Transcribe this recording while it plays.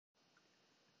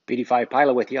BD5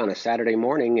 Pilot with you on a Saturday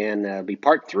morning, and be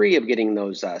part 3 of getting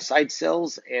those side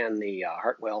sills and the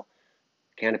Hartwell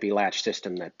canopy latch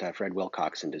system that Fred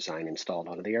Wilcoxon designed installed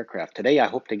onto the aircraft. Today I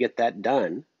hope to get that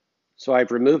done. So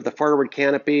I've removed the forward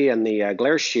canopy and the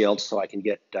glare shield so I can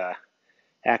get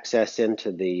access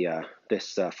into the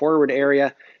this forward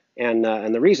area. And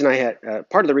the reason I had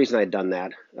part of the reason I had done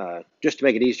that just to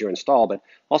make it easier to install, but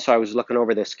also I was looking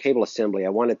over this cable assembly. I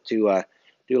wanted to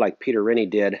do like Peter Rennie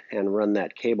did and run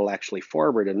that cable actually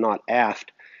forward and not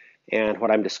aft. And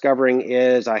what I'm discovering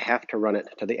is I have to run it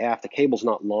to the aft. The cable's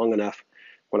not long enough.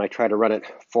 When I try to run it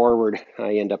forward,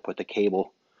 I end up with the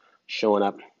cable showing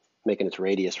up, making its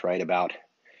radius right about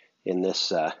in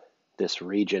this this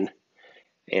region,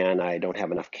 and I don't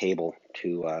have enough cable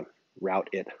to route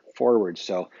it forward.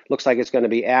 So looks like it's going to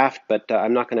be aft, but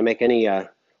I'm not going to make any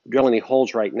drill any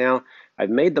holes right now. I've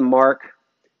made the mark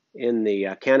in the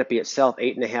canopy itself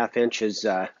 8.5 inches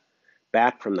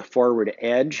back from the forward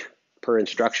edge per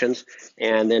instructions,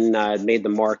 and then made the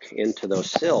mark into those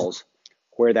sills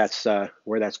where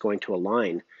that's going to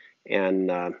align. And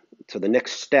so the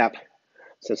next step,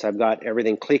 since I've got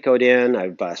everything clecoed in,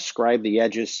 I've scribed the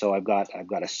edges, so I've got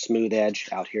a smooth edge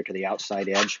out here to the outside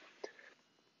edge.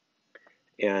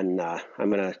 And I'm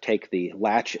going to take the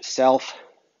latch itself,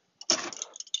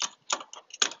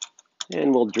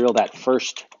 and we'll drill that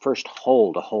first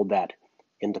hole to hold that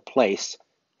into place,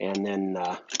 and then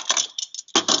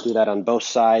do that on both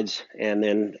sides, and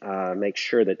then make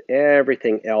sure that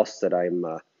everything else that I'm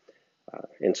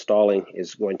installing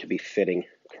is going to be fitting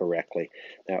correctly.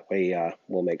 That way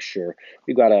we'll make sure.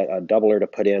 We've got a doubler to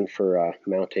put in for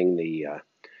mounting the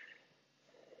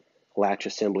latch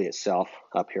assembly itself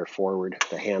up here forward,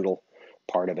 the handle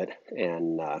part of it,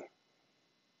 and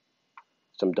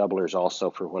some doublers also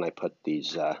for when I put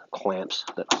these clamps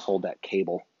that hold that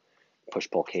cable,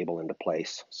 push-pull cable into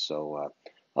place. So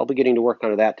I'll be getting to work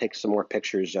on that, take some more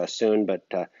pictures soon, but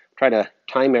try to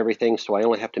time everything so I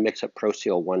only have to mix up Pro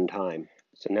Seal one time.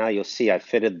 So now you'll see I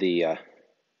fitted the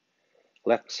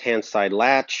left-hand side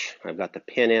latch. I've got the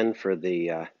pin in for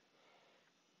the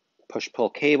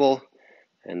push-pull cable,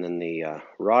 and then the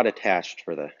rod attached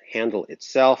for the handle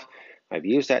itself. I've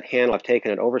used that handle, I've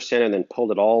taken it over center and then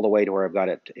pulled it all the way to where I've got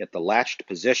it at the latched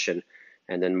position,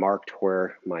 and then marked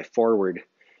where my forward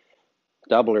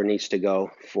doubler needs to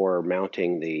go for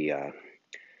mounting the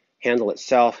handle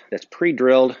itself. That's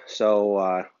pre-drilled, so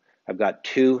I've got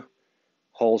 2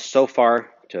 holes so far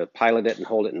to pilot it and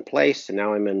hold it in place, and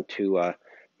now I'm in to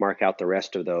mark out the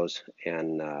rest of those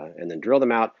and then drill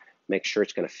them out, make sure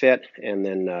it's going to fit, and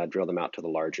then drill them out to the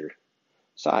larger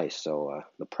size. So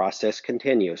the process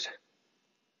continues.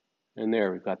 And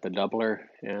there we've got the doubler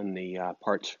and the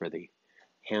parts for the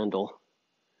handle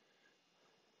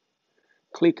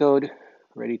clecoed,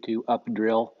 ready to up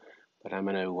drill. But I'm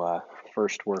going to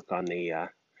first work on the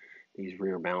these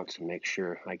rear mounts and make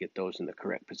sure I get those in the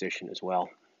correct position as well.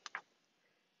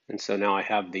 And so now I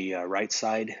have the right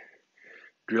side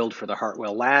drilled for the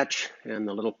Hartwell latch and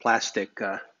the little plastic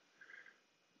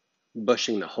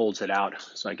bushing that holds it out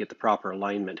so I get the proper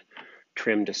alignment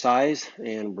trimmed to size,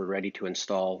 and we're ready to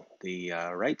install the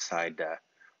right side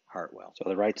Hartwell. So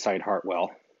the right side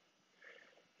Hartwell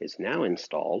is now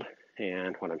installed,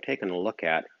 and what I'm taking a look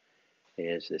at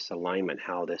is this alignment,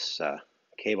 how this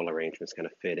cable arrangement is going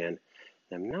to fit in.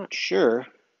 I'm not sure.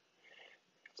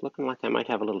 It's looking like I might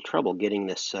have a little trouble getting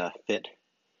this fit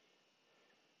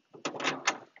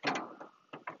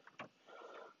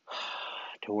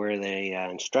to where the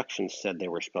instructions said they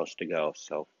were supposed to go.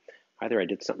 So either I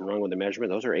did something wrong with the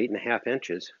measurement. Those are 8.5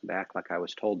 inches back like I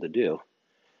was told to do,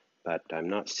 but I'm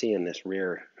not seeing this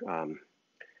rear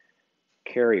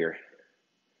carrier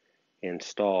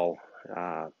install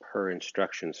per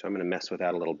instruction. So I'm going to mess with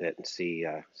that a little bit and see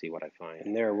what I find.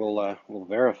 And there we'll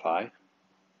verify.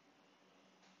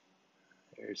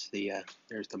 There's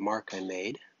the mark I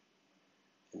made,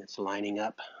 and it's lining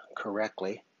up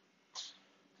correctly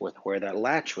with where that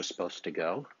latch was supposed to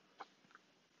go.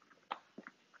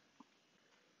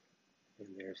 And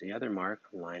there's the other mark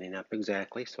lining up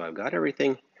exactly. So I've got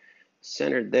everything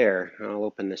centered there. I'll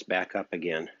open this back up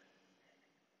again.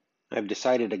 I've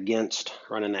decided against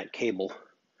running that cable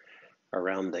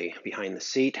around the behind the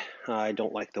seat. I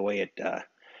don't like the way it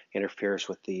interferes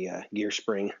with the gear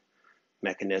spring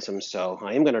mechanism, so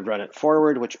I am going to run it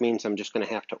forward, which means I'm just going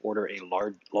to have to order a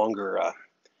longer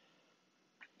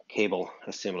cable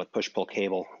assembly, push-pull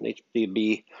cable. It needs to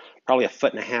be probably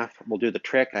 1.5 feet will do the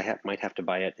trick. I might have to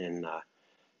buy it in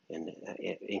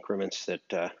increments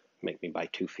that make me buy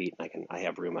 2 feet, and I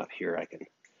have room up here. I can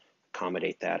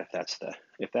accommodate that if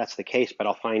that's the case, but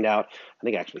I'll find out. I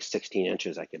think actually 16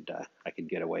 inches I could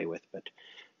get away with, but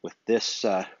with this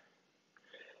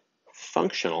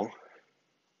functional.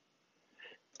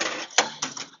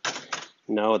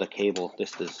 No, the cable,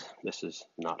 this is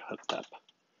not hooked up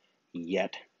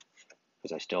yet,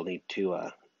 because I still need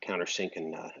to countersink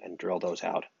and drill those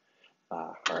out.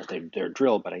 Or they're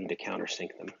drilled, but I need to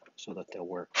countersink them so that they'll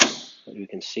work. But you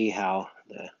can see how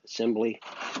the assembly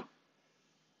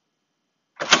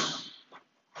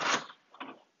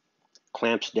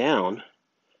clamps down,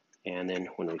 and then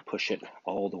when we push it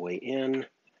all the way in,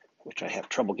 which I have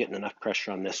trouble getting enough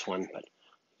pressure on this one, but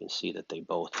you can see that they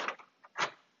both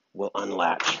will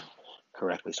unlatch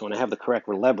correctly. So when I have the correct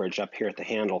leverage up here at the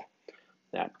handle,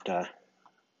 that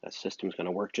system is going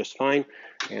to work just fine.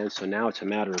 And so now it's a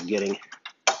matter of getting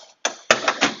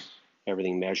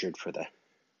everything measured for the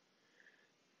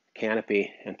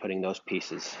canopy and putting those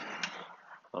pieces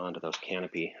onto those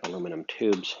canopy aluminum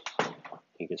tubes.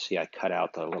 You can see I cut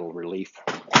out the little relief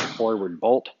forward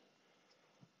bolt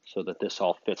so that this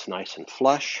all fits nice and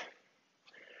flush.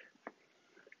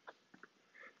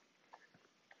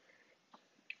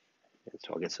 And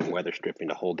so I'll get some weather stripping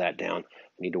to hold that down.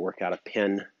 I need to work out a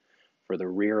pin for the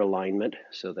rear alignment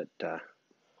so that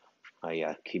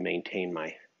I can maintain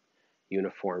my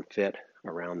uniform fit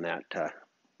around that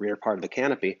rear part of the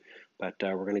canopy. But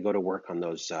we're going to go to work on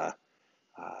those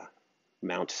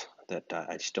mounts that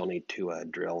I still need to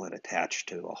drill and attach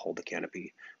to hold the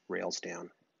canopy rails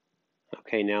down.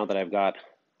 Okay, now that I've got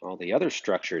all the other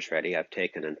structures ready, I've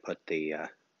taken and put the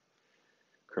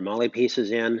chromoly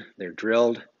pieces in. They're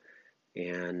drilled,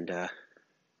 and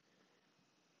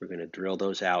we're going to drill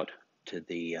those out to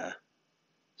the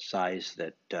size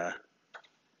that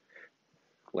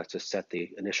lets us set the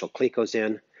initial clecos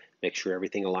in, make sure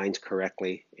everything aligns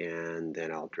correctly, and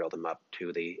then I'll drill them up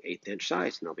to the 1/8 inch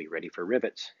size, and they'll be ready for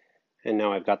rivets. And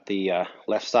now I've got the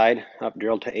left side up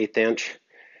drilled to 1/8 inch,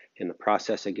 in the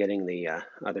process of getting the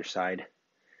other side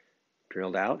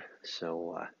drilled out.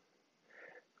 So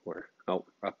we're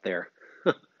up there.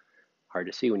 Hard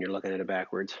to see when you're looking at it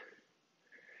backwards.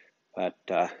 But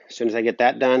as soon as I get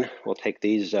that done, we'll take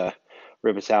these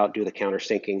rivets out, do the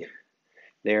countersinking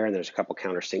there, and there's a couple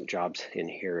countersink jobs in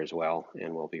here as well,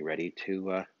 and we'll be ready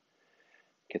to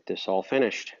get this all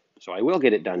finished. So I will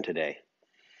get it done today.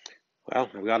 Well,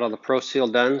 I've got all the Pro Seal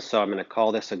done, so I'm going to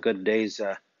call this a good day's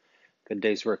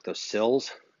work. Those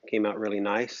sills came out really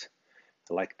nice.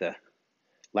 I like the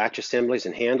latch assemblies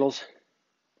and handles.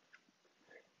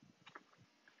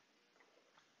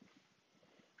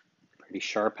 Pretty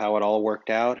sharp how it all worked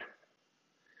out.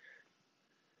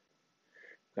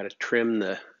 Got to trim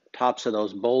the tops of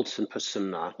those bolts and put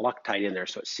some Loctite in there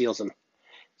so it seals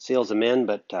them in,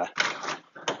 but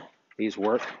these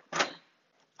work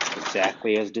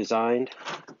exactly as designed.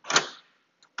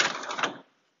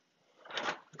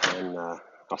 And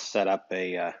I'll set up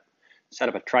a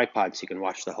tripod so you can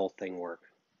watch the whole thing work.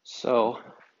 So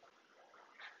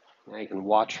now you can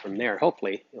watch from there.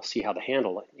 Hopefully you'll see how the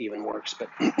handle even works, but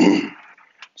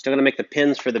still going to make the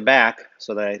pins for the back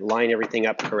so that I line everything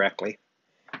up correctly.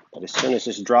 But as soon as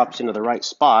this drops into the right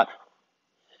spot,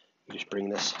 you just bring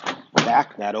this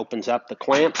back. That opens up the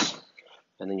clamps,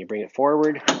 and then you bring it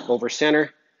forward, over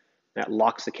center. That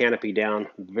locks the canopy down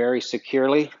very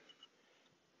securely.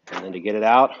 And then to get it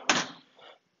out,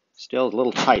 still a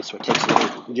little tight, so it takes a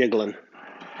little jiggling.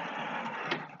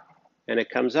 And it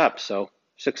comes up, so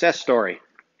success story.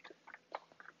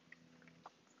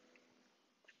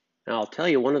 Now I'll tell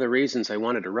you one of the reasons I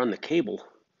wanted to run the cable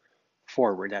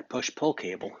forward, that push-pull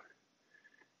cable,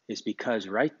 is because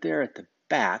right there at the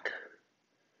back,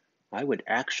 I would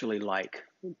actually like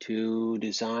to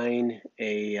design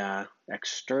a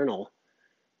external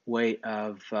way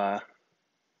of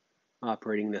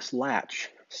operating this latch,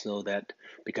 so that,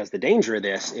 because the danger of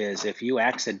this is if you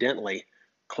accidentally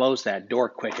close that door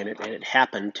quick and it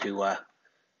happened to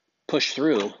push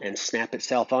through and snap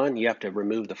itself on, you have to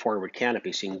remove the forward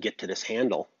canopy so you can get to this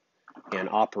handle and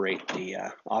operate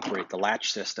the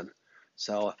latch system.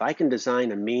 So if I can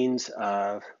design a means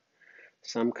of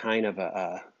some kind of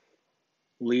a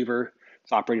lever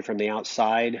that's operated from the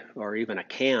outside, or even a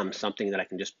cam, something that I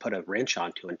can just put a wrench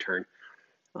onto and turn,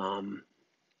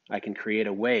 I can create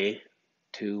a way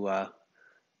to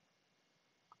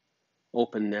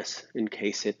open this in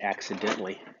case it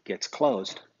accidentally gets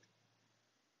closed.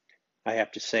 I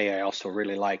have to say I also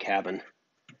really like having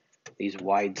these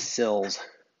wide sills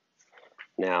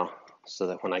now, so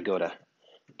that when I go to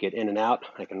get in and out,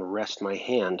 I can rest my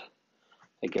hand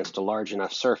against a large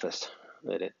enough surface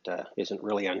that it isn't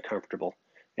really uncomfortable.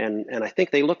 And I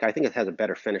think it has a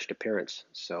better finished appearance.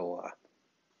 So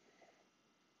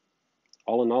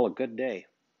all in all, a good day.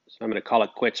 So I'm going to call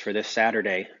it quits for this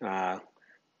Saturday.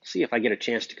 see if I get a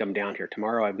chance to come down here.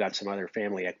 Tomorrow I've got some other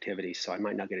family activities, so I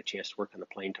might not get a chance to work on the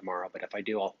plane tomorrow. But if I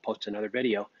do, I'll post another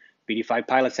video. BD5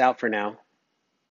 Pilot's out for now.